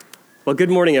Well, good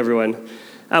morning, everyone.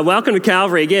 Welcome to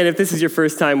Calvary. Again, if this is your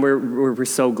first time, we're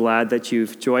so glad that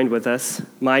you've joined with us.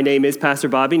 My name is Pastor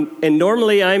Bobby, and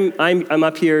normally I'm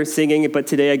up here singing, but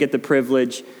today I get the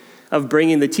privilege of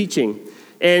bringing the teaching.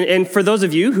 And for those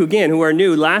of you who are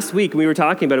new, last week we were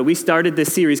talking about it. We started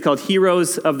this series called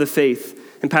Heroes of the Faith,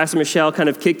 and Pastor Michelle kind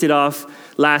of kicked it off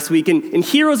last week. And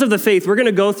Heroes of the Faith, we're going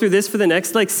to go through this for the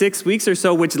next 6 weeks or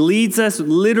so, which leads us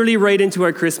literally right into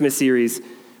our Christmas series,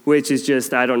 which is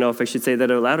just, I don't know if I should say that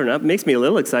out loud or not. It makes me a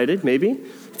little excited, maybe.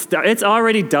 It's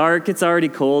already dark. It's already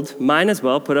cold. Might as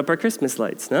well put up our Christmas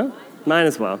lights, no? Might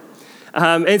as well.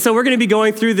 And so we're going to be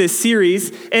going through this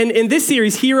series. And in this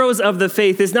series, Heroes of the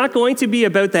Faith is not going to be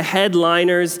about the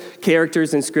headliners,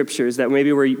 characters, and scriptures that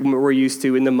maybe we're used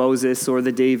to in the Moses or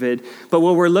the David. But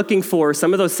what we're looking for,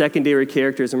 some of those secondary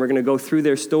characters, and we're going to go through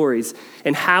their stories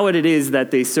and how it is that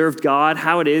they served God,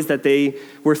 how it is that they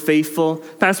were faithful.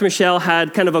 Pastor Michelle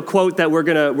had kind of a quote that we're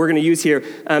going to use here.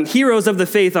 Heroes of the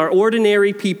faith are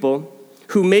ordinary people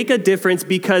who make a difference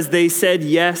because they said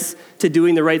yes to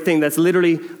doing the right thing. That's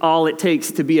literally all it takes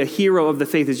to be a hero of the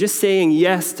faith, is just saying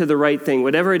yes to the right thing,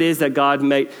 whatever it is that God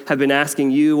might have been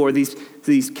asking you, or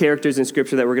these characters in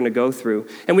Scripture that we're going to go through.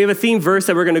 And we have a theme verse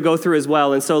that we're going to go through as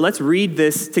well. And so let's read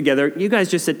this together. You guys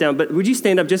just sit down, but would you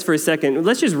stand up just for a second?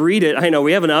 Let's just read it. I know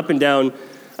we have an up and down.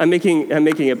 I'm making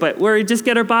it, but we just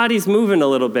get our bodies moving a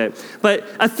little bit. But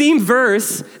a theme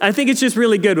verse, I think it's just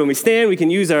really good. When we stand, we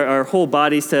can use our whole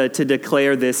bodies to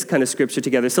declare this kind of scripture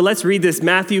together. So let's read this,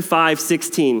 Matthew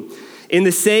 5:16. In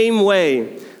the same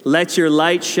way, let your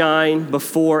light shine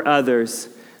before others,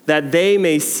 that they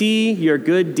may see your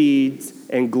good deeds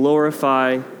and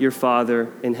glorify your Father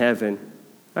in heaven.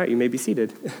 All right, you may be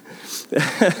seated.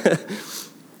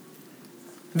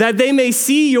 That they may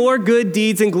see your good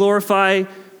deeds and glorify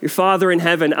your Father in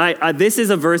heaven. This is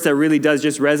a verse that really does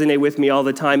just resonate with me all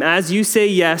the time. As you say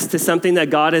yes to something that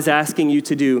God is asking you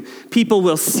to do, people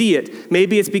will see it.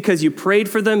 Maybe it's because you prayed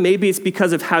for them. Maybe it's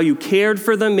because of how you cared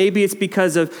for them. Maybe it's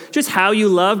because of just how you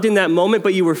loved in that moment,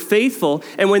 but you were faithful.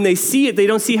 And when they see it, they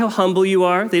don't see how humble you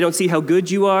are. They don't see how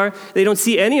good you are. They don't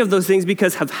see any of those things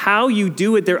because of how you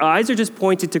do it. Their eyes are just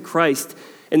pointed to Christ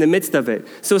in the midst of it.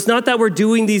 So it's not that we're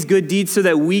doing these good deeds so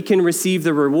that we can receive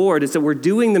the reward. It's that we're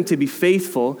doing them to be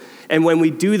faithful. And when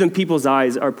we do them, people's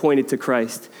eyes are pointed to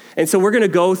Christ. And so we're going to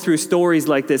go through stories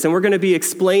like this, and we're going to be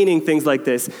explaining things like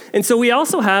this. And so we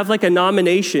also have like a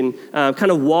nomination kind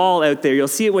of wall out there. You'll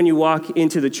see it when you walk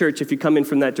into the church if you come in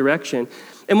from that direction.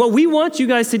 And what we want you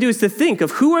guys to do is to think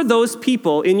of who are those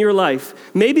people in your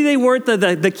life. Maybe they weren't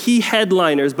the key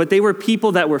headliners, but they were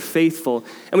people that were faithful.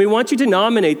 And we want you to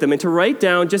nominate them and to write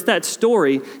down just that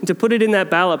story and to put it in that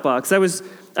ballot box. I was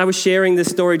sharing this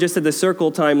story just at the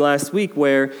circle time last week,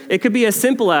 where it could be as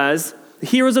simple as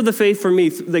heroes of the faith for me.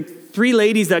 Like 3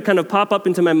 ladies that kind of pop up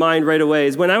into my mind right away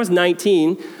is when I was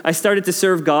 19, I started to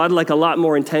serve God like a lot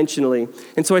more intentionally.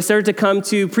 And so I started to come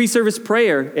to pre-service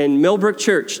prayer in Millbrook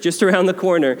Church, just around the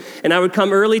corner. And I would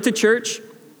come early to church,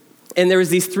 and there was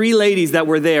these 3 ladies that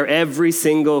were there every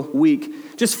single week,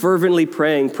 just fervently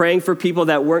praying for people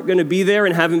that weren't going to be there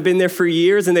and haven't been there for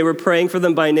years, and they were praying for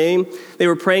them by name. They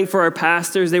were praying for our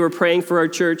pastors. They were praying for our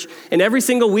church. And every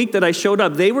single week that I showed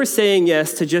up, they were saying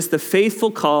yes to just the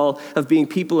faithful call of being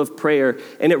people of prayer,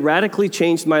 and it radically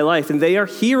changed my life. And they are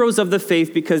heroes of the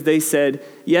faith because they said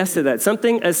yes to that.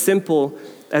 Something as simple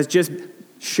as just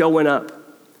showing up,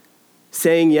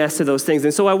 saying yes to those things.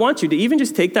 And so I want you to even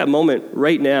just take that moment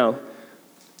right now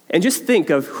and just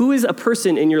think of who is a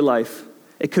person in your life.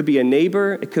 It could be a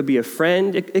neighbor, it could be a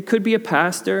friend, it could be a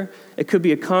pastor, it could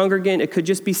be a congregant, it could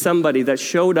just be somebody that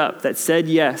showed up, that said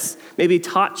yes, maybe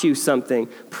taught you something,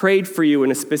 prayed for you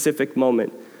in a specific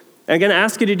moment. And I'm going to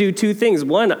ask you to do 2 things.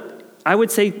 One, I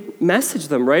would say message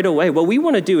them right away. What we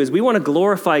want to do is we want to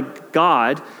glorify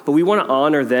God, but we want to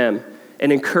honor them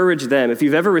and encourage them. If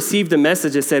you've ever received a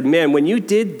message that said, man, when you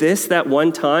did this that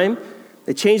one time,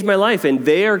 it changed my life, and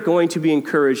they are going to be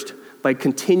encouraged by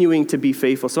continuing to be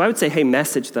faithful. So I would say, hey,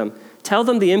 message them. Tell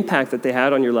them the impact that they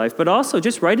had on your life, but also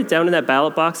just write it down in that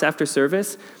ballot box after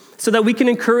service so that we can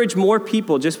encourage more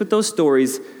people just with those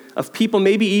stories of people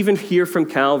maybe even here from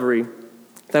Calvary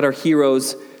that are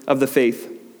heroes of the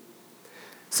faith.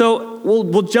 So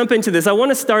we'll jump into this. I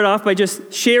want to start off by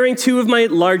just sharing 2 of my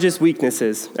largest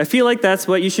weaknesses. I feel like that's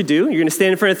what you should do. You're going to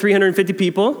stand in front of 350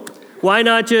 people. Why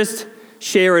not just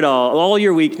share it all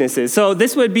your weaknesses? So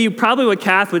this would be probably what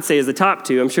Kath would say is the top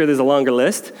 2. I'm sure there's a longer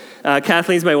list.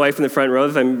 Kathleen's my wife in the front row,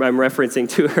 if I'm referencing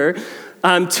to her.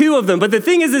 Two of them. But the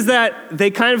thing is that they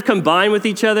kind of combine with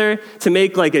each other to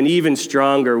make like an even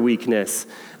stronger weakness.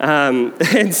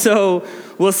 And so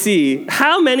we'll see.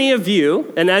 How many of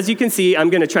you, and as you can see, I'm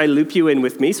going to try to loop you in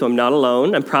with me, so I'm not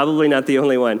alone. I'm probably not the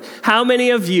only one. How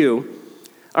many of you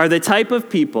are the type of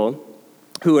people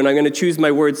who, and I'm going to choose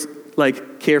my words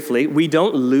like carefully, we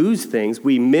don't lose things,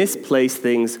 we misplace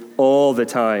things all the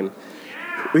time.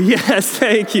 Yes,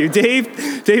 thank you. Dave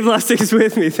Lustig is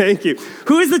with me, thank you.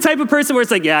 Who is the type of person where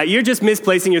it's like, yeah, you're just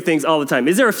misplacing your things all the time?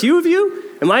 Is there a few of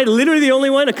you? Am I literally the only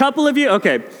one? A couple of you?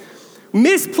 Okay.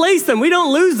 Misplace them. We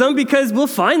don't lose them because we'll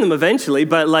find them eventually,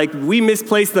 but like we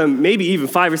misplace them maybe even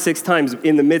 5 or 6 times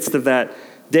in the midst of that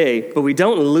day, but we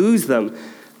don't lose them.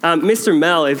 Mr.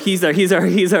 Mel, if he's our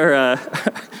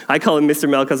I call him Mr.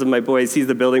 Mel because of my boys. He's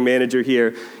the building manager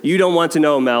here. You don't want to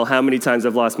know, Mel, how many times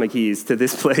I've lost my keys to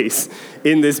this place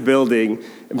in this building.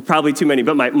 Probably too many,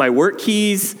 but my work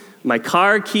keys, my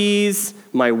car keys,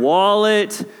 my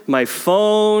wallet, my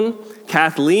phone,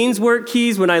 Kathleen's work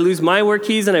keys when I lose my work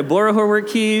keys and I borrow her work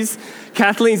keys,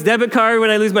 Kathleen's debit card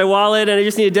when I lose my wallet and I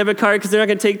just need a debit card because they're not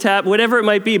going to take tap, whatever it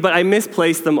might be, but I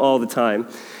misplace them all the time.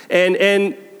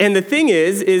 And the thing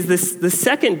is this, the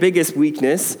second biggest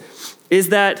weakness is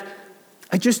that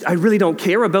I really don't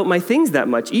care about my things that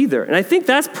much either. And I think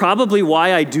that's probably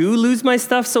why I do lose my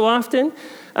stuff so often.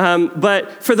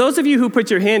 But for those of you who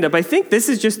put your hand up, I think this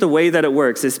is just the way that it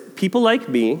works, is people like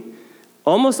me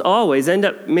almost always end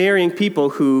up marrying people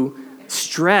who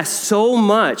stress so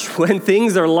much when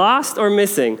things are lost or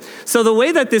missing. So the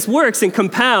way that this works and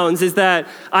compounds is that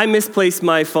I misplace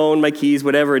my phone, my keys,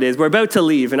 whatever it is. We're about to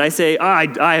leave, and I say,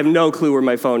 I have no clue where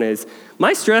my phone is.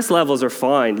 My stress levels are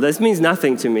fine. This means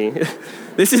nothing to me.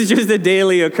 This is just a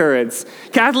daily occurrence.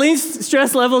 Kathleen's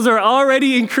stress levels are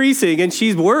already increasing, and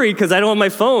she's worried because I don't have my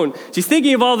phone. She's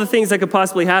thinking of all the things that could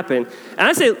possibly happen. And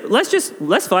I say, let's just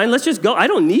go. I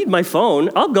don't need my phone.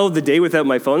 I'll go the day without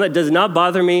my phone. That does not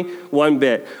bother me one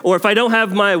bit. Or if I don't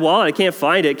have my wallet, I can't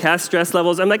find it, Kath's stress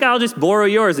levels, I'm like, I'll just borrow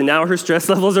yours. And now her stress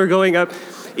levels are going up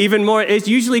even more. It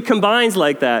usually combines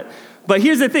like that. But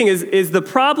here's the thing, is the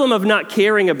problem of not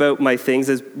caring about my things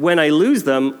is when I lose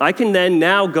them, I can then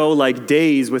now go like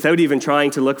days without even trying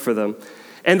to look for them.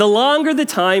 And the longer the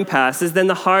time passes, then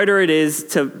the harder it is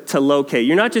to locate.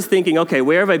 You're not just thinking, okay,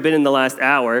 where have I been in the last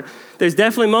hour? There's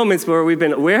definitely moments where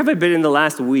where have I been in the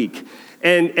last week?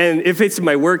 And if it's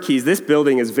my work keys, this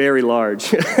building is very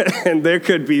large, and there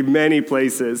could be many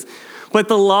places. But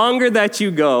the longer that you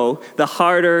go, the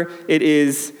harder it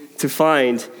is to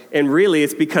find. And really,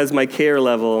 it's because my care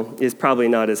level is probably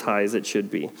not as high as it should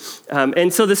be.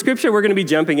 And so the scripture we're going to be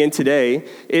jumping in today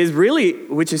is really,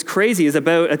 which is crazy, is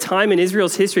about a time in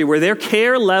Israel's history where their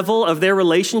care level of their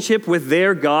relationship with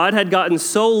their God had gotten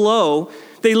so low,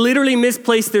 they literally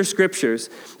misplaced their scriptures.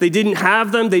 They didn't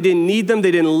have them, they didn't need them,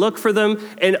 they didn't look for them.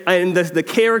 And the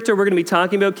character we're going to be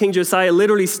talking about, King Josiah,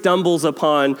 literally stumbles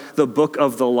upon the book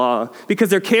of the law because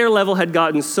their care level had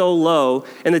gotten so low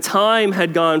and the time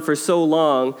had gone for so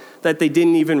long that they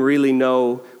didn't even really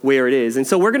know where it is. And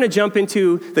so we're going to jump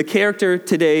into the character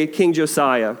today, King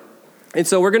Josiah. And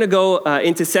so we're going to go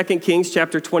into 2 Kings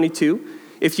chapter 22.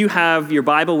 If you have your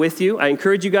Bible with you, I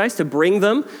encourage you guys to bring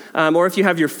them. Or if you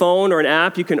have your phone or an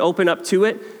app, you can open up to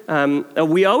it.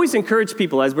 We always encourage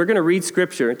people, as we're going to read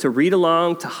Scripture, to read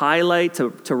along, to highlight,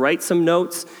 to write some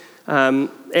notes. And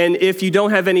if you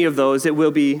don't have any of those, it will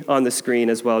be on the screen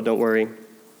as well, don't worry.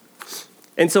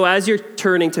 And so as you're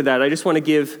turning to that, I just want to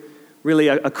give really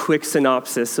a quick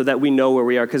synopsis so that we know where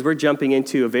we are, because we're jumping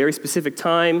into a very specific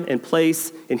time and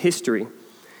place in history.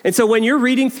 And so when you're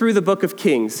reading through the book of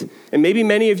Kings, and maybe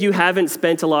many of you haven't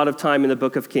spent a lot of time in the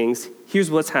book of Kings, here's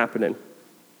what's happening.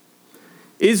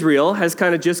 Israel has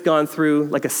kind of just gone through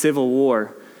like a civil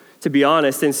war, to be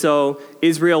honest. And so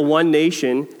Israel, one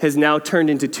nation, has now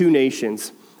turned into two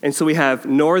nations. And so we have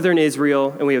northern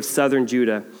Israel and we have southern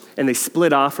Judah, and they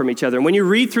split off from each other. And when you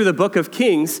read through the book of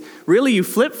Kings, really you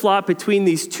flip-flop between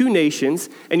these two nations,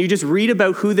 and you just read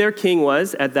about who their king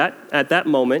was at that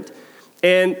moment.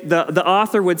 And the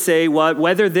author would say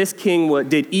whether this king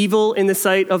did evil in the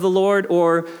sight of the Lord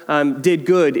or did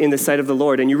good in the sight of the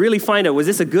Lord. And you really find out, was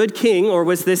this a good king or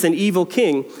was this an evil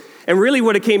king? And really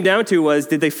what it came down to was,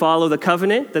 did they follow the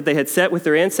covenant that they had set with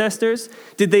their ancestors?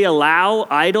 Did they allow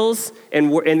idols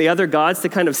and the other gods to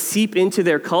kind of seep into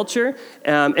their culture?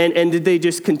 And did they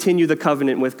just continue the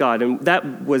covenant with God? And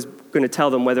that was going to tell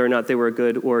them whether or not they were a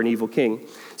good or an evil king.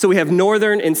 So we have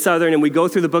northern and southern, and we go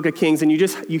through the book of Kings, and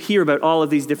you hear about all of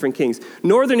these different kings.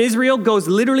 Northern Israel goes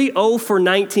literally 0 for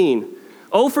 19.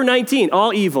 0 for 19,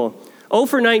 all evil. 0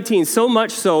 for 19, so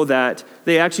much so that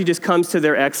they actually just comes to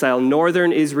their exile.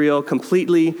 Northern Israel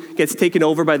completely gets taken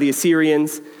over by the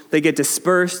Assyrians. They get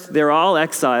dispersed. They're all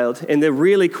exiled. And the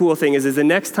really cool thing is the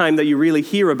next time that you really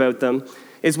hear about them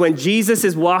is when Jesus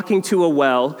is walking to a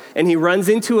well and he runs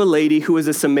into a lady who is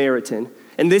a Samaritan.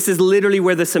 And this is literally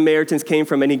where the Samaritans came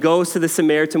from. And he goes to the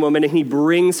Samaritan woman and he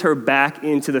brings her back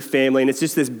into the family. And it's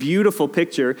just this beautiful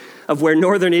picture of where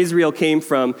northern Israel came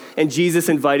from and Jesus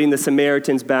inviting the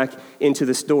Samaritans back into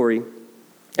the story.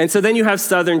 And so then you have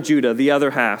southern Judah, the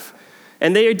other half.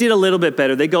 And they did a little bit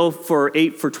better. They go for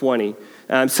 8 for 20.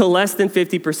 So less than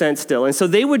 50% still. And so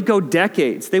they would go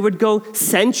decades. They would go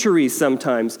centuries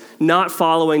sometimes not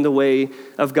following the way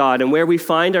of God. And where we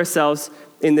find ourselves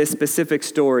in this specific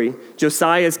story,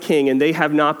 Josiah's king, and they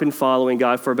have not been following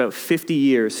God for about 50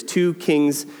 years, 2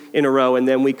 kings in a row, and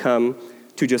then we come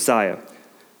to Josiah.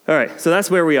 All right, so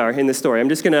that's where we are in the story.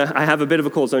 I have a bit of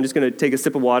a cold, so I'm just going to take a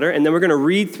sip of water, and then we're going to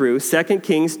read through 2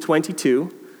 Kings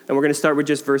 22, and we're going to start with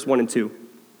just verse 1 and 2.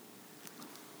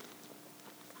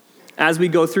 As we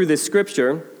go through this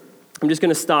scripture, I'm just going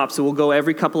to stop, so we'll go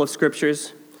every couple of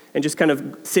scriptures and just kind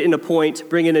of sit in a point,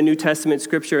 bring in a New Testament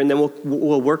scripture, and then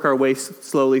we'll work our way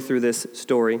slowly through this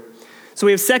story. So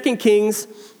we have 2 Kings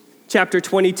chapter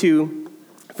 22,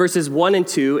 verses 1 and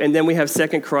 2, and then we have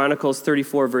 2 Chronicles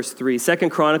 34, verse 3. 2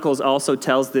 Chronicles also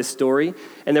tells this story,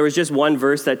 and there was just one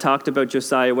verse that talked about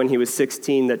Josiah when he was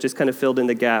 16 that just kind of filled in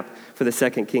the gap for the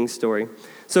 2 Kings story.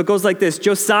 So it goes like this.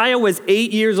 Josiah was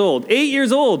 8 years old. 8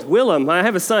 years old. Willem, I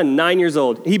have a son, 9 years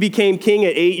old. He became king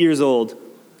at 8 years old.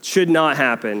 Should not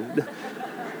happen.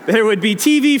 There would be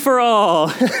TV for all.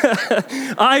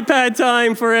 iPad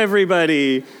time for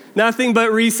everybody. Nothing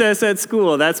but recess at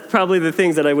school. That's probably the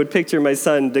things that I would picture my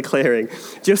son declaring.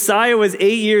 Josiah was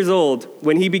 8 years old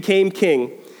when he became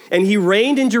king, and he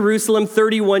reigned in Jerusalem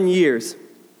 31 years.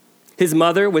 His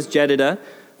mother was Jedidah,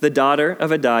 the daughter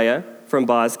of Adiah from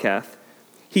Bozkath.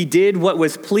 He did what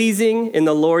was pleasing in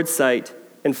the Lord's sight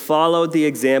and followed the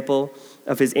example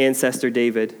of his ancestor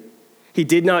David. He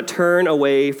did not turn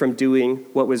away from doing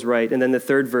what was right. And then the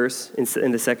third verse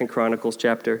in the 2 Chronicles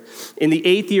chapter. In the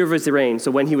 8th year of his reign,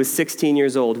 so when he was 16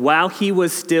 years old, while he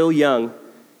was still young,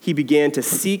 he began to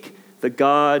seek the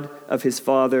God of his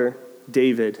father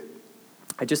David.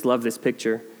 I just love this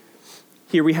picture.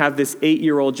 Here we have this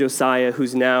 8-year-old Josiah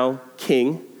who's now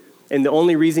king. And the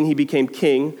only reason he became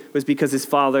king was because his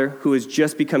father, who has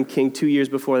just become king 2 years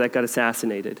before that, got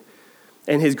assassinated.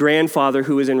 And his grandfather,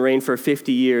 who was in reign for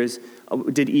 50 years,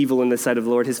 did evil in the sight of the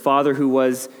Lord. His father, who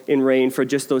was in reign for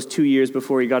just those 2 years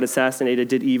before he got assassinated,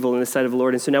 did evil in the sight of the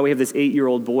Lord. And so now we have this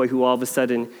 8-year-old boy who all of a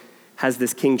sudden has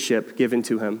this kingship given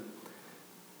to him.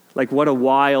 Like, what a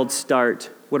wild start.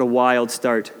 What a wild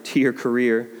start to your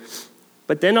career.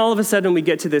 But then all of a sudden we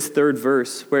get to this third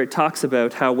verse where it talks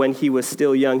about how when he was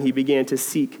still young, he began to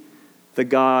seek the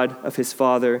God of his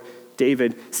father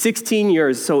David. 16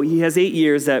 years, so he has 8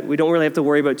 years that we don't really have to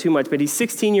worry about too much, but he's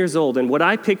 16 years old. And what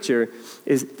I picture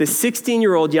is the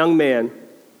 16-year-old young man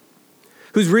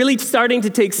who's really starting to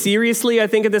take seriously, I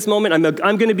think at this moment,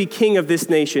 I'm going to be king of this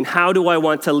nation. How do I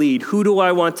want to lead? Who do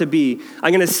I want to be?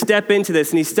 I'm going to step into this.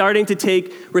 And he's starting to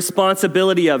take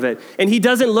responsibility of it. And he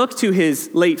doesn't look to his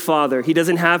late father. He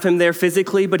doesn't have him there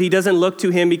physically, but he doesn't look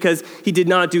to him because he did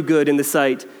not do good in the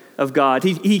sight of God.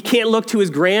 He can't look to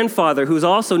his grandfather, who's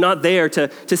also not there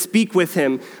to speak with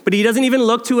him. But he doesn't even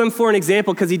look to him for an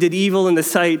example because he did evil in the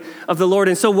sight of the Lord.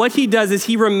 And so what he does is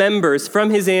he remembers from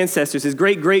his ancestors, his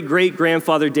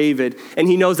great-great-great-grandfather David, and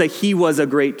he knows that he was a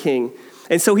great king.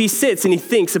 And so he sits and he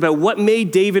thinks about what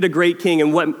made David a great king.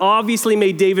 And what obviously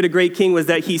made David a great king was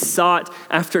that he sought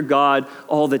after God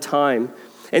all the time.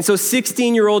 And so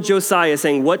 16-year-old Josiah is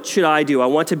saying, what should I do? I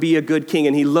want to be a good king.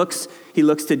 And he looks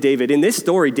to David. In this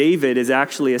story, David is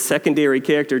actually a secondary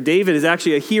character. David is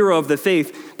actually a hero of the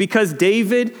faith because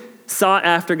David sought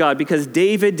after God, because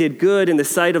David did good in the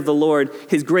sight of the Lord.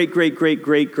 His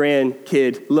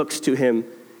great-great-great-great-grandkid looks to him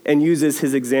and uses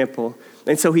his example.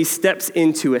 And so he steps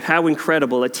into it. How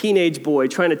incredible. A teenage boy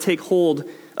trying to take hold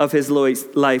of his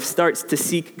life starts to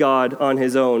seek God on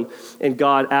his own. And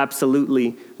God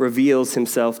absolutely reveals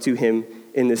himself to him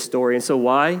in this story. And so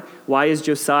why? Why is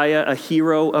Josiah a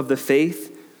hero of the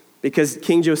faith? Because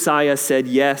King Josiah said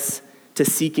yes to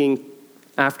seeking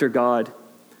after God.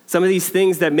 Some of these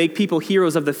things that make people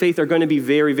heroes of the faith are going to be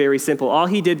very, very simple. All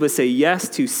he did was say yes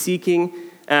to seeking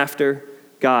after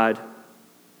God.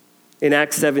 In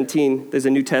Acts 17, there's a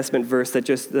New Testament verse that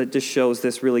just shows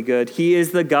this really good. He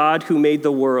is the God who made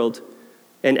the world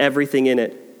and everything in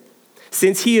it.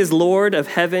 Since he is Lord of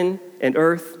heaven and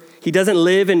earth, he doesn't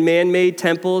live in man-made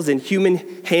temples, and human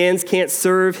hands can't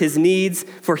serve his needs,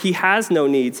 for he has no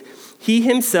needs. He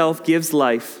himself gives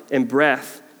life and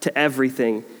breath to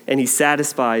everything, and he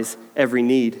satisfies every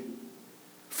need.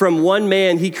 From one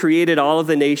man, he created all of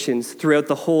the nations throughout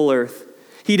the whole earth.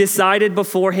 He decided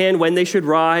beforehand when they should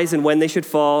rise and when they should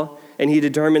fall, and he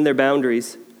determined their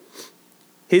boundaries.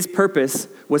 His purpose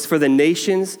was for the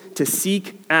nations to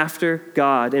seek after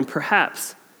God and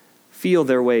perhaps feel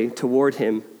their way toward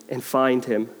him and find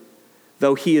him,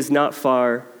 though he is not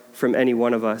far from any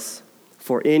one of us.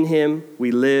 For in him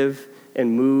we live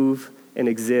and move and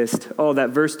exist. Oh,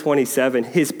 that verse 27,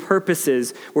 his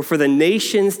purposes were for the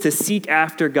nations to seek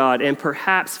after God and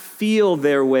perhaps feel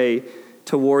their way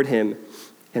toward him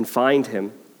and find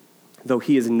him, though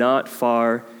he is not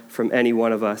far from any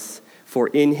one of us. For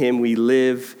in him we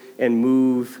live and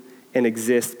move and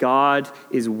exist. God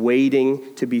is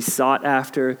waiting to be sought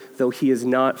after, though he is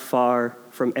not far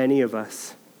from any of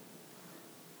us.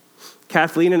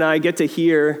 Kathleen and I get to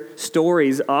hear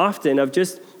stories often of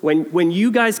just when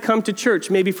you guys come to church,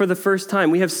 maybe for the first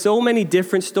time. We have so many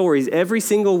different stories every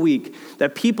single week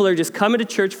that people are just coming to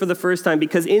church for the first time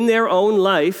because in their own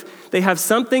life, they have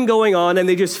something going on and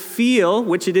they just feel,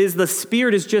 which it is, the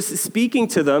Spirit is just speaking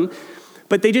to them,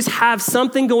 but they just have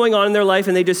something going on in their life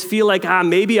and they just feel like,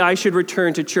 maybe I should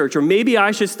return to church or maybe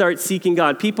I should start seeking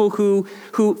God. People who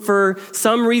for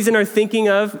some reason are thinking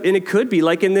of, and it could be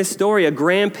like in this story, a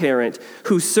grandparent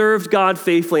who served God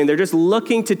faithfully and they're just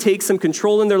looking to take some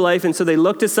control in their life, and so they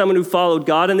look to someone who followed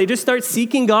God and they just start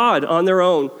seeking God on their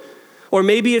own. Or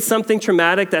maybe it's something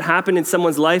traumatic that happened in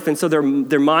someone's life, and so their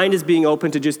mind is being open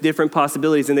to just different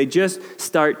possibilities, and they just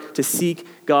start to seek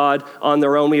God on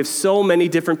their own. We have so many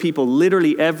different people,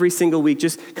 literally every single week,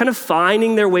 just kind of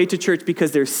finding their way to church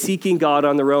because they're seeking God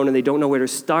on their own, and they don't know where to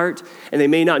start, and they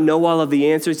may not know all of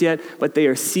the answers yet, but they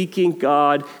are seeking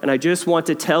God. And I just want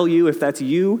to tell you, if that's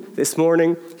you this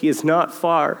morning, he is not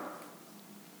far.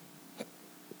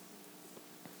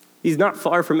 He's not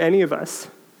far from any of us.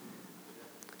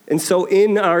 And so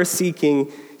in our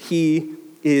seeking, he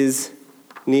is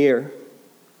near.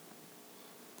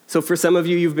 So for some of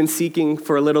you, you've been seeking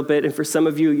for a little bit, and for some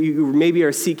of you, you maybe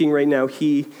are seeking right now,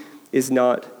 he is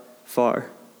not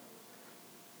far.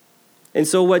 And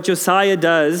so what Josiah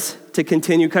does to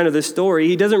continue kind of the story,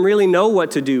 he doesn't really know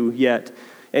what to do yet.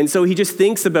 And so he just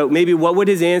thinks about maybe what would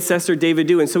his ancestor David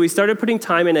do. And so he started putting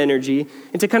time and energy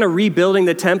into kind of rebuilding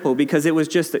the temple because it was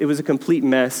a complete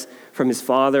mess from his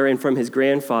father and from his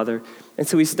grandfather. And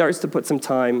so he starts to put some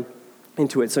time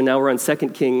into it. So now we're on 2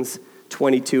 Kings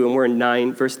 22 and we're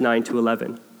in verse 9 to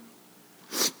 11.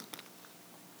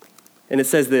 And it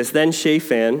says this: Then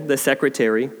Shaphan, the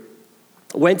secretary,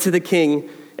 went to the king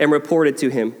and reported to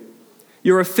him,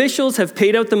 "Your officials have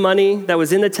paid out the money that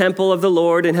was in the temple of the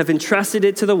Lord and have entrusted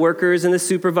it to the workers and the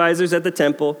supervisors at the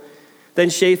temple." Then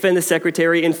Shaphan the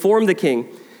secretary informed the king,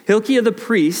 "Hilkiah the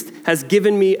priest has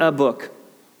given me a book."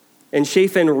 And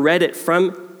Shaphan read from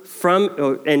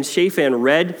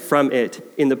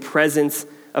it in the presence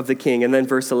of the king. And then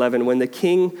verse 11, when the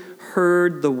king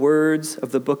heard the words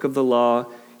of the book of the law,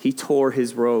 he tore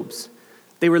his robes.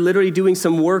 They were literally doing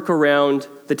some work around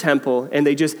the temple, and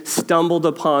they just stumbled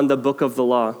upon the book of the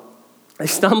law. They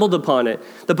stumbled upon it.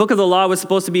 The book of the law was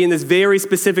supposed to be in this very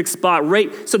specific spot,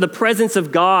 right? So the presence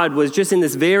of God was just in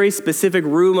this very specific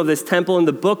room of this temple, and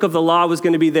the book of the law was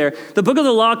going to be there. The book of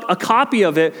the law, a copy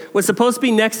of it, was supposed to be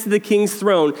next to the king's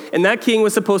throne, and that king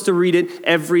was supposed to read it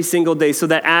every single day so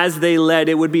that as they led,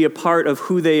 it would be a part of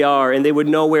who they are, and they would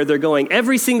know where they're going.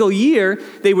 Every single year,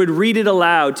 they would read it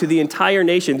aloud to the entire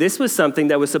nation. This was something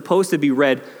that was supposed to be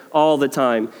read all the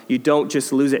time. You don't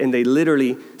just lose it, and they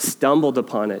literally stumbled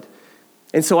upon it.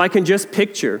 And so I can just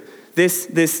picture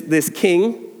this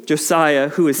king, Josiah,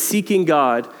 who is seeking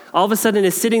God, all of a sudden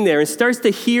is sitting there and starts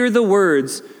to hear the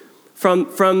words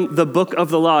from the book of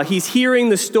the law. He's hearing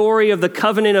the story of the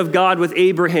covenant of God with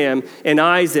Abraham and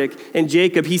Isaac and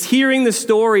Jacob. He's hearing the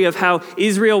story of how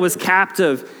Israel was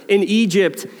captive in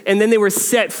Egypt, and then they were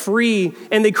set free,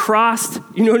 and they crossed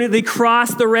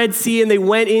the Red Sea, and they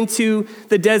went into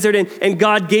the desert, and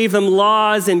God gave them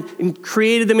laws and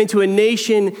created them into a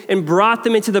nation and brought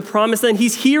them into the promised land.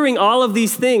 He's hearing all of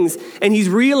these things, and he's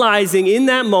realizing in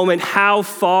that moment how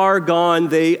far gone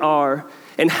they are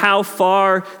and how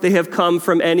far they have come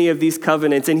from any of these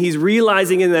covenants. And he's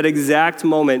realizing in that exact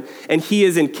moment, and he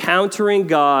is encountering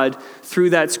God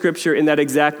through that scripture in that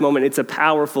exact moment. It's a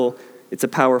powerful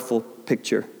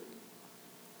picture.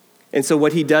 And so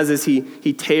what he does is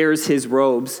he tears his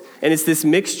robes. And it's this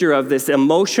mixture of this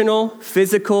emotional,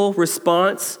 physical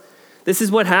response. This is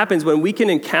what happens when we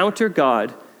can encounter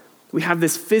God. We have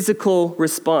this physical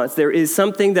response. There is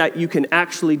something that you can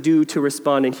actually do to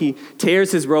respond. And he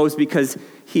tears his robes because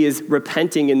he is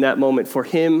repenting in that moment. For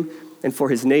him, and for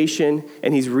his nation,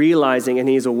 and he's realizing and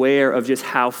he's aware of just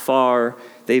how far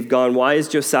they've gone. Why is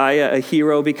Josiah a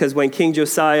hero? Because when King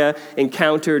Josiah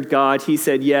encountered God, he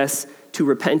said yes to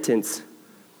repentance.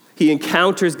 He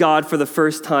encounters God for the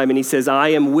first time, and he says, I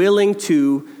am willing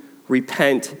to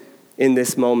repent in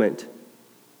this moment.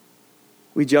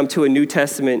 We jump to a New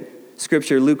Testament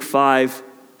scripture, Luke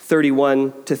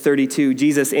 5:31-32.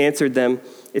 Jesus answered them,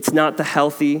 it's not the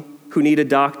healthy who need a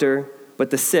doctor, but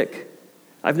the sick.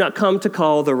 I've not come to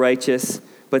call the righteous,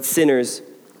 but sinners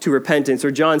to repentance.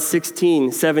 Or John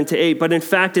 16:7-8. But in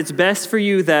fact, it's best for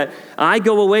you that I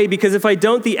go away, because if I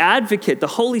don't, the advocate, the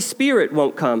Holy Spirit,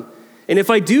 won't come. And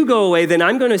if I do go away, then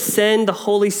I'm going to send the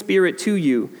Holy Spirit to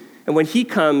you. And when he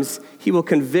comes, he will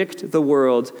convict the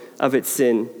world of its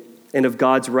sin and of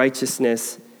God's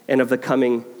righteousness and of the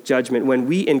coming judgment. When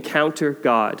we encounter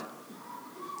God,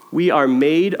 we are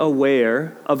made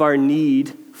aware of our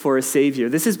need for a Savior.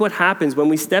 This is what happens when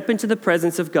we step into the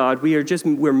presence of God.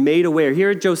 We're made aware.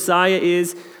 Here Josiah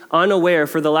is unaware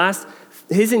for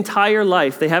his entire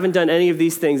life. They haven't done any of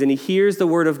these things, and he hears the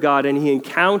word of God, and he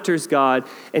encounters God,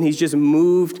 and he's just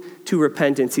moved to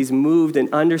repentance. He's moved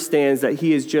and understands that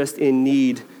he is just in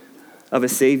need of a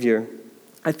Savior.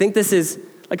 I think this is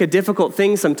like a difficult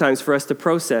thing sometimes for us to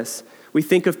process. We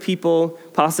think of people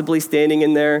possibly standing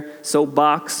in their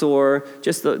soapbox, or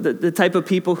just the type of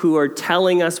people who are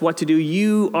telling us what to do.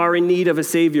 You are in need of a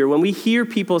Savior. When we hear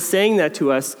people saying that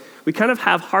to us, we kind of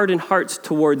have hardened hearts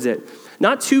towards it.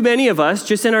 Not too many of us,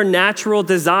 just in our natural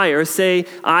desire, say,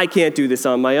 I can't do this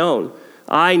on my own.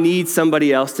 I need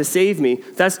somebody else to save me.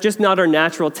 That's just not our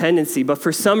natural tendency. But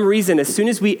for some reason, as soon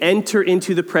as we enter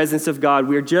into the presence of God,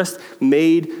 we're just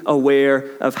made aware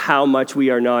of how much we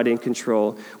are not in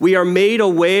control. We are made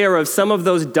aware of some of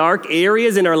those dark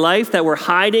areas in our life that we're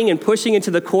hiding and pushing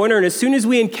into the corner. And as soon as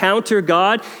we encounter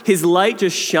God, his light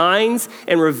just shines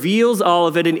and reveals all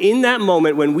of it. And in that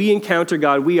moment, when we encounter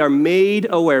God, we are made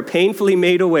aware, painfully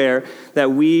made aware,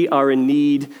 that we are in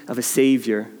need of a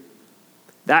Savior.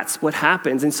 That's what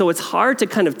happens. And so it's hard to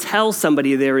kind of tell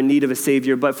somebody they're in need of a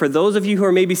Savior. But for those of you who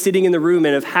are maybe sitting in the room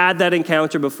and have had that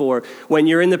encounter before, when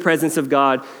you're in the presence of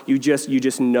God, you just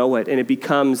know it, and it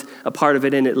becomes a part of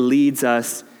it, and it leads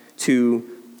us to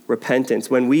repentance.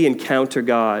 When we encounter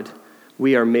God,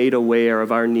 we are made aware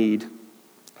of our need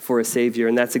for a Savior.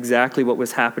 And that's exactly what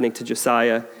was happening to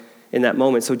Josiah in that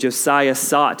moment. So Josiah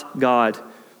sought God,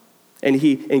 and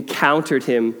he encountered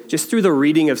him just through the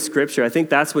reading of Scripture. I think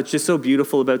that's what's just so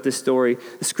beautiful about this story.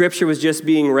 The Scripture was just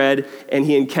being read, and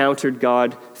he encountered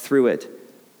God through it.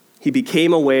 He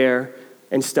became aware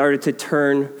and started to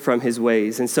turn from his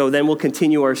ways. And so then we'll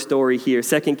continue our story here.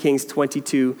 2 Kings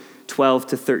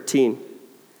 22:12-13.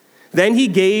 Then he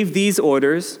gave these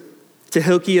orders to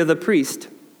Hilkiah the priest.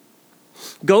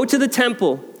 Go to the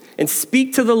temple and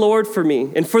speak to the Lord for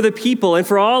me and for the people and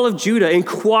for all of Judah.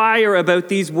 Inquire about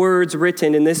these words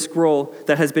written in this scroll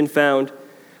that has been found.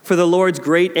 For the Lord's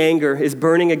great anger is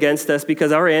burning against us,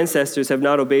 because our ancestors have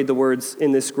not obeyed the words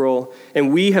in this scroll,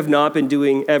 and we have not been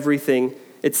doing everything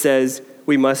it says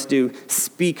we must do.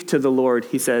 Speak to the Lord,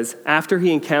 he says. After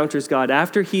he encounters God,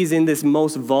 after he's in this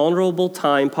most vulnerable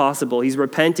time possible, he's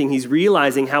repenting, he's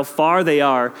realizing how far they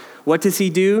are. What does he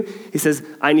do? He says,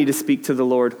 I need to speak to the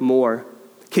Lord more.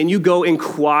 Can you go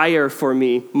inquire for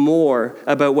me more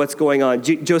about what's going on?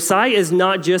 Josiah is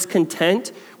not just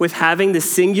content with having the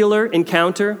singular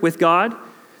encounter with God,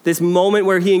 this moment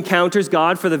where he encounters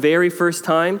God for the very first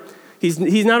time.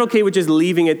 He's not okay with just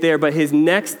leaving it there, but his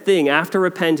next thing after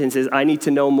repentance is, I need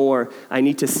to know more. I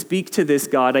need to speak to this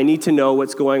God. I need to know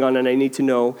what's going on, and I need to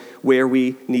know where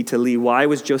we need to lead. Why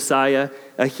was Josiah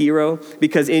a hero?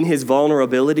 Because in his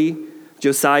vulnerability,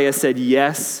 Josiah said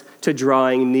yes to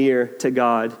drawing near to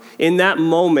God. In that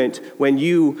moment when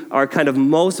you are kind of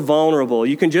most vulnerable,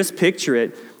 you can just picture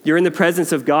it. You're in the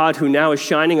presence of God, who now is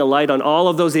shining a light on all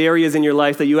of those areas in your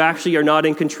life that you actually are not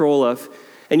in control of.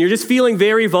 And you're just feeling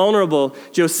very vulnerable.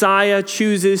 Josiah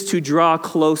chooses to draw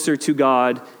closer to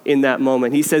God in that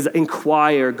moment. He says,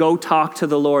 inquire, go talk to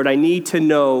the Lord. I need to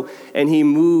know. And he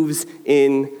moves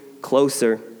in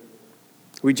closer.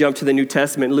 We jump to the New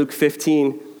Testament, Luke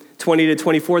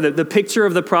 15:20-24. The picture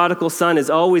of the prodigal son is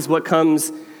always what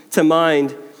comes to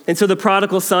mind. And so the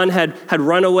prodigal son had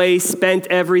run away, spent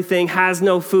everything, has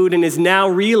no food, and is now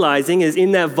realizing, is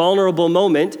in that vulnerable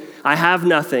moment, I have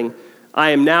nothing.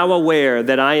 I am now aware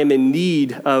that I am in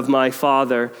need of my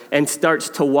father, and starts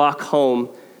to walk home.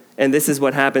 And this is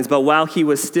what happens. But while he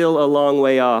was still a long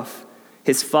way off,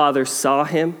 his father saw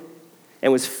him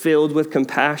and was filled with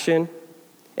compassion.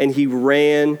 And he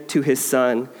ran to his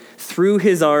son, threw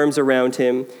his arms around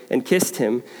him, and kissed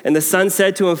him. And the son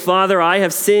said to him, Father, I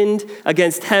have sinned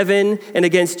against heaven and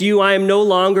against you. I am no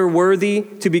longer worthy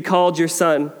to be called your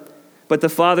son. But the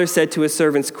father said to his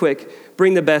servants, quick,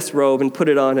 bring the best robe and put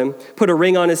it on him. Put a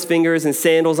ring on his fingers and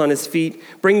sandals on his feet.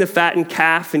 Bring the fattened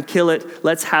calf and kill it.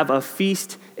 Let's have a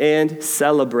feast and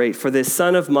celebrate. For this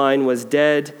son of mine was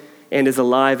dead and is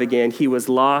alive again. He was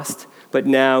lost, but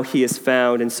now he is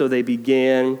found. And so they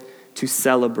began to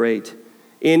celebrate.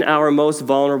 In our most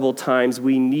vulnerable times,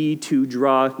 we need to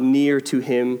draw near to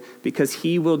him because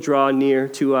he will draw near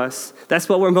to us. That's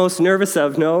what we're most nervous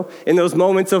of, no? In those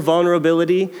moments of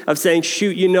vulnerability, of saying,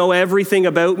 shoot, you know everything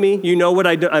about me. You know what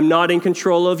I'm not in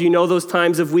control of. You know those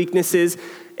times of weaknesses.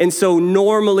 And so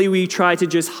normally we try to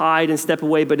just hide and step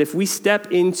away. But if we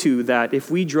step into that, if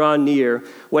we draw near,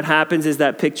 what happens is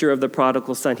that picture of the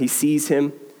prodigal son. He sees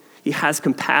him. He has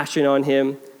compassion on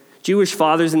him. Jewish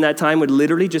fathers in that time would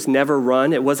literally just never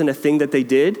run. It wasn't a thing that they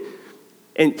did.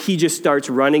 And he just starts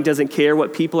running, doesn't care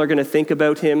what people are going to think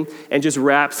about him, and just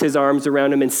wraps his arms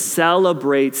around him and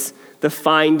celebrates the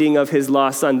finding of his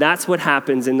lost son. That's what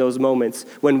happens in those moments.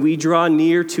 When we draw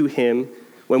near to him,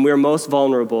 when we're most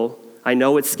vulnerable, I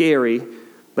know it's scary,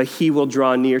 but he will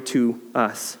draw near to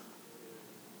us.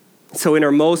 So in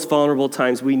our most vulnerable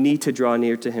times, we need to draw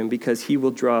near to him because he will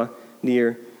draw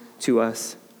near to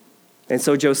us. And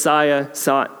so Josiah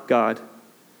sought God,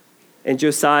 and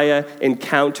Josiah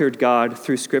encountered God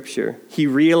through Scripture. He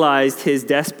realized his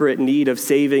desperate need of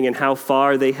saving and how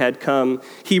far they had come.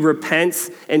 He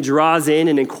repents and draws in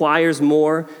and inquires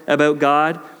more about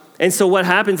God. And so what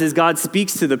happens is God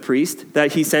speaks to the priest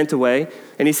that he sent away,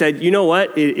 and he said, you know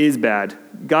what? It is bad.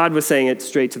 God was saying it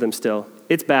straight to them still.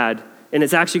 It's bad, and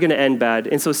it's actually going to end bad.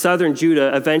 And so southern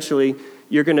Judah, eventually,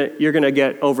 you're gonna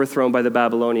get overthrown by the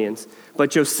Babylonians.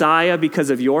 But Josiah, because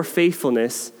of your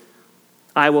faithfulness,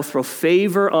 I will throw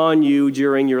favor on you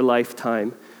during your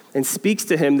lifetime, and speaks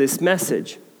to him this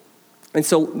message. And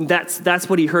so that's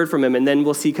what he heard from him. And then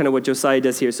we'll see kind of what Josiah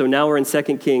does here. So now we're in 2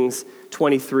 Kings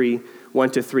 23,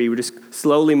 1-3. We're just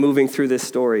slowly moving through this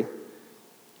story.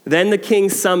 Then the king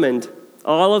summoned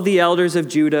all of the elders of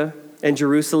Judah and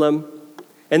Jerusalem.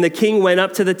 And the king went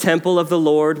up to the temple of the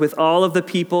Lord with all of the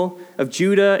people of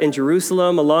Judah and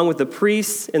Jerusalem, along with the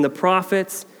priests and the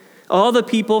prophets, all the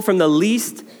people from the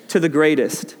least to the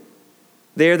greatest.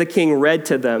 There the king read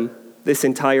to them this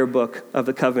entire book of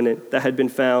the covenant that had been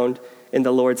found in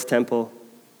the Lord's temple.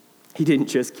 He didn't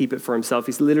just keep it for himself.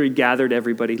 He's literally gathered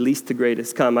everybody, least to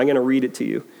greatest. Come, I'm going to read it to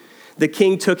you. The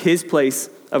king took his place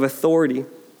of authority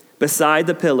beside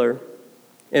the pillar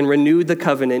and renewed the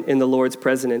covenant in the Lord's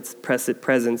presence.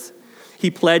 He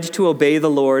pledged to obey the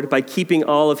Lord by keeping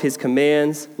all of his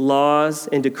commands, laws,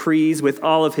 and decrees with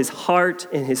all of his heart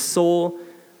and his soul.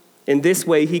 In this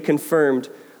way, he confirmed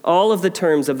all of the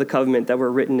terms of the covenant that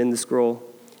were written in the scroll,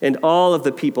 and all of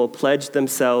the people pledged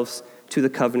themselves to the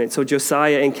covenant. So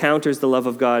Josiah encounters the love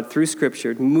of God through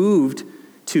Scripture, moved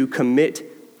to commit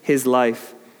his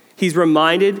life. He's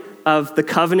reminded of the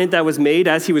covenant that was made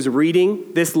as he was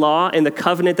reading this law and the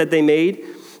covenant that they made.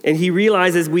 And he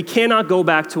realizes we cannot go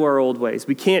back to our old ways.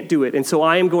 We can't do it. And so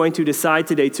I am going to decide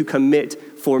today to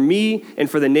commit for me and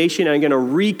for the nation. And I'm going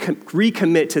to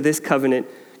recommit to this covenant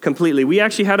completely. We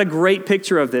actually had a great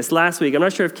picture of this last week. I'm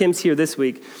not sure if Kim's here this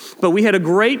week, but we had a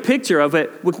great picture of it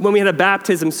when we had a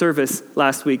baptism service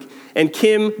last week, and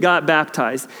Kim got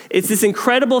baptized. It's this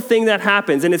incredible thing that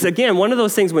happens, and it's, again, one of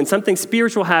those things when something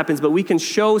spiritual happens, but we can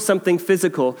show something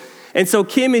physical. And so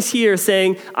Kim is here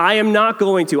saying, I am not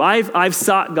going to. I've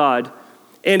sought God,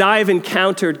 and I've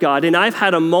encountered God, and I've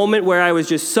had a moment where I was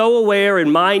just so aware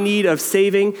in my need of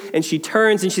saving, and she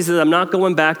turns and she says, I'm not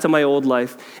going back to my old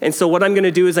life. And so what I'm going to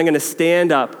do is I'm going to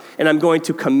stand up, and I'm going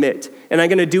to commit, and I'm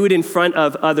going to do it in front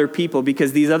of other people,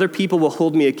 because these other people will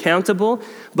hold me accountable,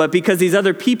 but because these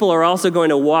other people are also going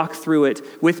to walk through it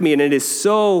with me, and it is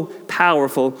so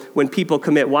powerful when people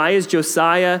commit. Why is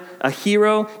Josiah a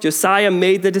hero? Josiah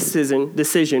made the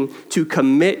decision to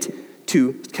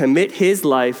commit his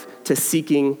life to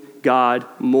seeking God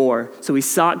more. So he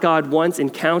sought God once,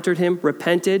 encountered him,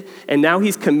 repented, and now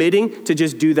he's committing to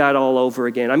just do that all over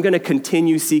again. I'm going to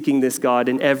continue seeking this God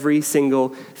in every single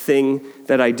thing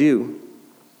that I do.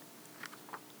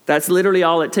 That's literally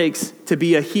all it takes to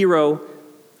be a hero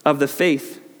of the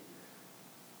faith.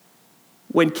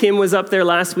 When Kim was up there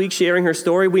last week sharing her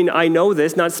story, I know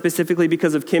this, not specifically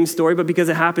because of Kim's story, but because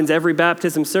it happens every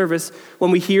baptism service.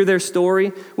 When we hear their story,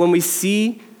 when we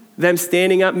see them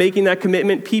standing up, making that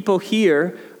commitment, people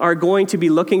here are going to be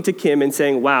looking to Kim and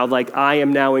saying, wow, like I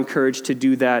am now encouraged to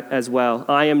do that as well.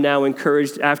 I am now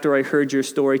encouraged after I heard your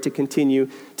story to continue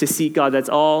to seek God. That's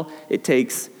all it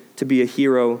takes to be a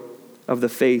hero of the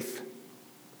faith.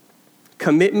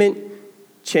 Commitment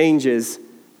changes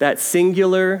that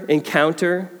singular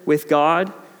encounter with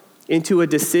God into a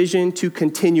decision to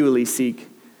continually seek.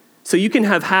 So you can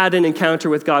have had an encounter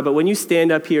with God, but when you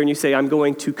stand up here and you say, I'm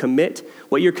going to commit,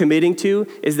 what you're committing to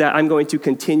is that I'm going to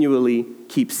continually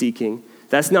keep seeking.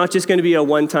 That's not just going to be a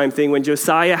one-time thing. When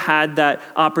Josiah had that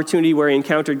opportunity where he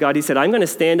encountered God, he said, I'm going to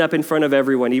stand up in front of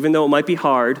everyone, even though it might be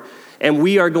hard, and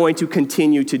we are going to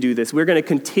continue to do this. We're going to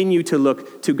continue to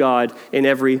look to God in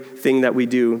everything that we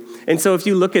do. And so if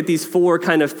you look at these four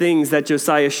kind of things that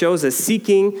Josiah shows us,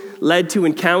 seeking led to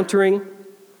encountering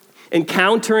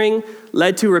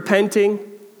led to repenting,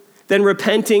 then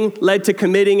repenting led to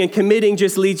committing, and committing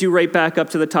just leads you right back up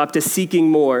to the top to seeking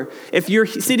more. If you're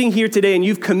sitting here today and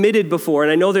you've committed before,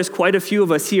 and I know there's quite a few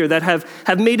of us here that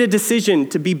have made a decision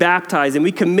to be baptized, and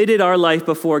we committed our life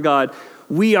before God,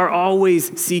 we are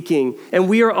always seeking, and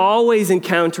we are always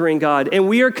encountering God, and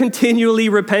we are continually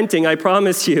repenting, I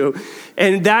promise you.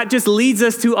 And that just leads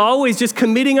us to always just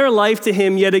committing our life to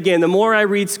him yet again. The more I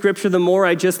read scripture, the more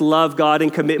I just love God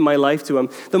and commit my life to him.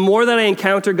 The more that I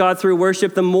encounter God through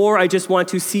worship, the more I just want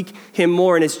to seek him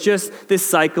more. And it's just this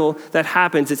cycle that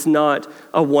happens. It's not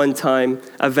a one-time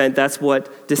event. That's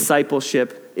what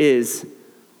discipleship is.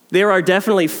 There are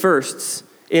definitely firsts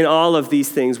in all of these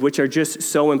things, which are just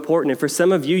so important. And for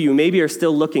some of you, you maybe are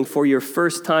still looking for your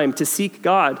first time to seek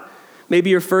God. Maybe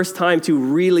your first time to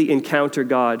really encounter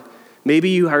God. Maybe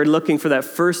you are looking for that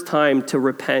first time to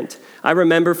repent. I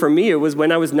remember for me, it was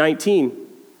when I was 19.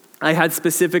 I had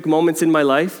specific moments in my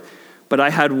life, but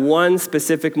I had one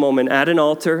specific moment at an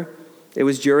altar. It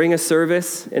was during a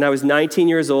service, and I was 19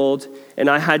 years old, and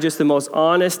I had just the most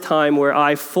honest time where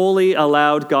I fully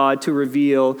allowed God to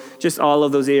reveal just all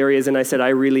of those areas, and I said, I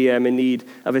really am in need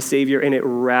of a Savior, and it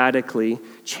radically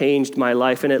changed my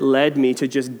life, and it led me to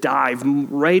just dive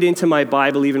right into my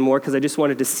Bible even more because I just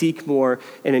wanted to seek more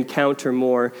and encounter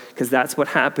more because that's what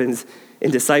happens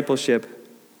in discipleship.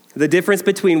 The difference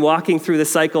between walking through the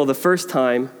cycle the first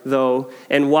time, though,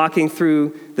 and walking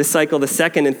through the cycle the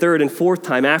second and third and fourth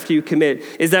time after you commit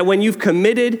is that when you've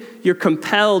committed, you're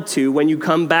compelled to, when you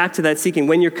come back to that seeking,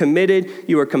 when you're committed,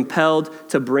 you are compelled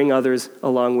to bring others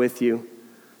along with you.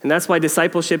 And that's why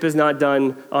discipleship is not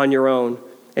done on your own.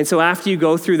 And so after you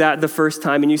go through that the first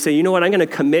time and you say, you know what, I'm going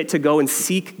to commit to go and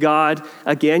seek God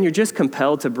again, you're just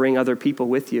compelled to bring other people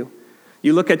with you.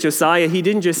 You look at Josiah, he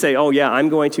didn't just say, oh yeah, I'm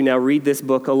going to now read this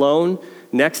book alone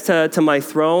next to my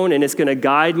throne and it's going to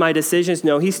guide my decisions.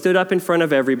 No, he stood up in front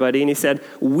of everybody and he said,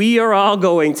 we are all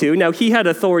going to. Now he had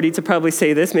authority to probably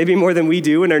say this, maybe more than we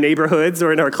do in our neighborhoods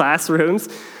or in our classrooms.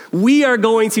 We are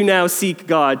going to now seek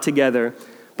God together.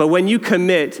 But when you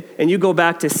commit and you go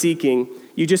back to seeking,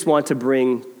 you just want to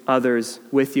bring others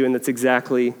with you. And that's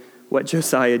exactly what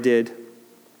Josiah did.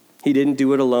 He didn't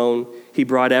do it alone. He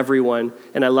brought everyone.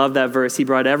 And I love that verse. He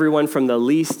brought everyone from the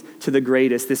least to the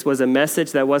greatest. This was a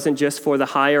message that wasn't just for the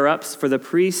higher ups, for the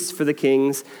priests, for the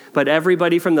kings, but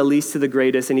everybody from the least to the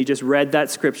greatest. And he just read that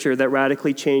scripture that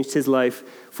radically changed his life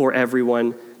for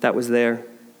everyone that was there.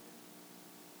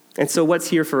 And so what's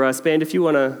here for us? Band, if you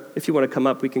want to come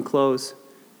up, we can close.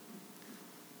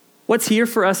 What's here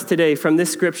for us today from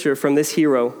this scripture, from this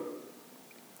hero?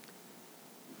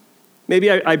 Maybe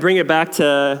I bring it back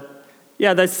to,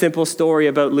 that simple story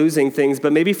about losing things,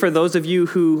 but maybe for those of you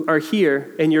who are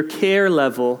here and your care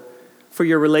level for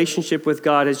your relationship with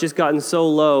God has just gotten so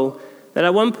low that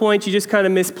at one point you just kind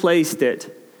of misplaced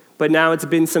it, but now it's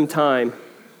been some time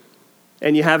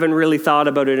and you haven't really thought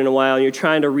about it in a while and you're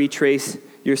trying to retrace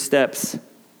your steps.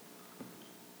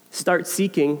 Start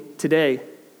seeking today.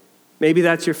 Maybe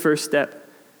that's your first step.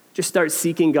 Just start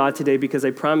seeking God today because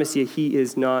I promise you he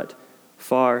is not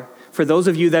far. For those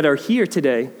of you that are here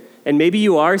today, and maybe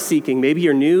you are seeking, maybe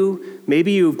you're new,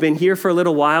 maybe you've been here for a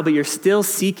little while, but you're still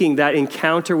seeking that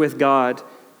encounter with God,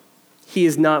 he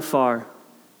is not far.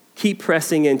 Keep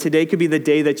pressing in. Today could be the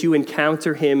day that you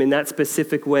encounter him in that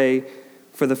specific way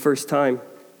for the first time.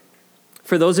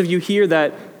 For those of you here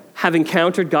that have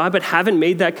encountered God but haven't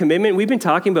made that commitment, we've been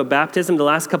talking about baptism the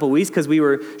last couple of weeks because we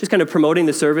were just kind of promoting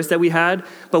the service that we had,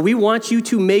 but we want you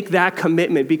to make that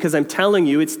commitment because I'm telling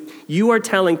you, you are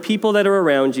telling people that are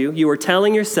around you, you are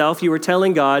telling yourself, you are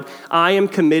telling God, I am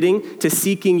committing to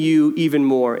seeking you even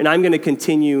more, and I'm going to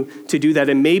continue to do that.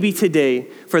 And maybe today,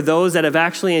 for those that have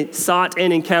actually sought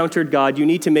and encountered God, you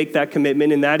need to make that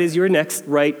commitment, and that is your next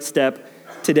right step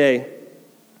today.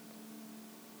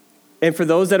 And for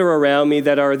those that are around me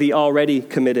that are the already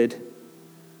committed,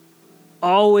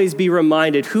 always be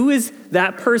reminded, who is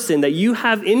that person that you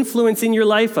have influence in your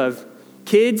life of?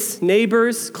 Kids,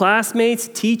 neighbors, classmates,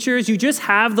 teachers, you just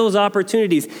have those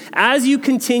opportunities. As you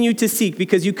continue to seek,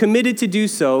 because you committed to do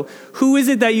so, who is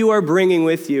it that you are bringing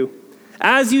with you?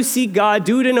 As you seek God,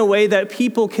 do it in a way that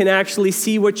people can actually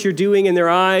see what you're doing and their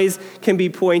eyes can be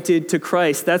pointed to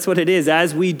Christ. That's what it is.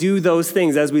 As we do those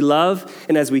things, as we love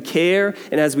and as we care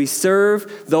and as we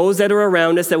serve those that are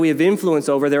around us that we have influence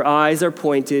over, their eyes are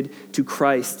pointed to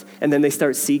Christ. And then they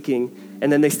start seeking,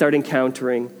 and then they start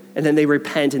encountering, and then they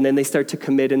repent, and then they start to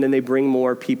commit, and then they bring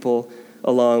more people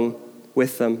along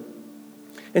with them.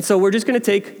 And so we're just going to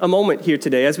take a moment here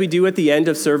today, as we do at the end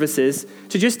of services,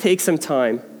 to just take some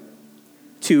time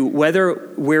to, whether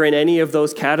we're in any of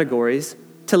those categories,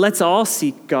 to let's all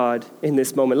seek God in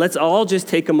this moment. Let's all just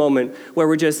take a moment where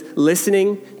we're just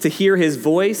listening to hear his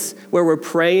voice, where we're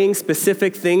praying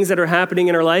specific things that are happening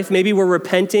in our life. Maybe we're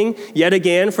repenting yet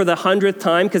again for the 100th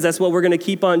time, because that's what we're going to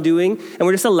keep on doing. And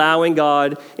we're just allowing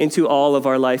God into all of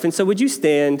our life. And so would you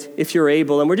stand if you're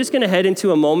able? And we're just going to head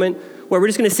into a moment where we're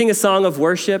just going to sing a song of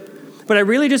worship. But I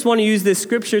really just want to use this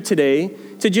scripture today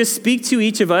to just speak to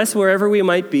each of us wherever we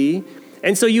might be.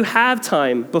 And so you have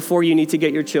time before you need to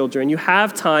get your children. You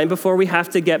have time before we have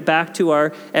to get back to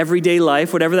our everyday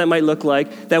life, whatever that might look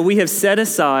like, that we have set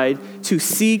aside to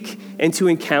seek and to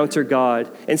encounter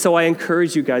God. And so I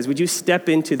encourage you guys, would you step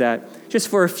into that just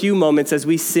for a few moments as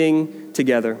we sing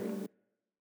together?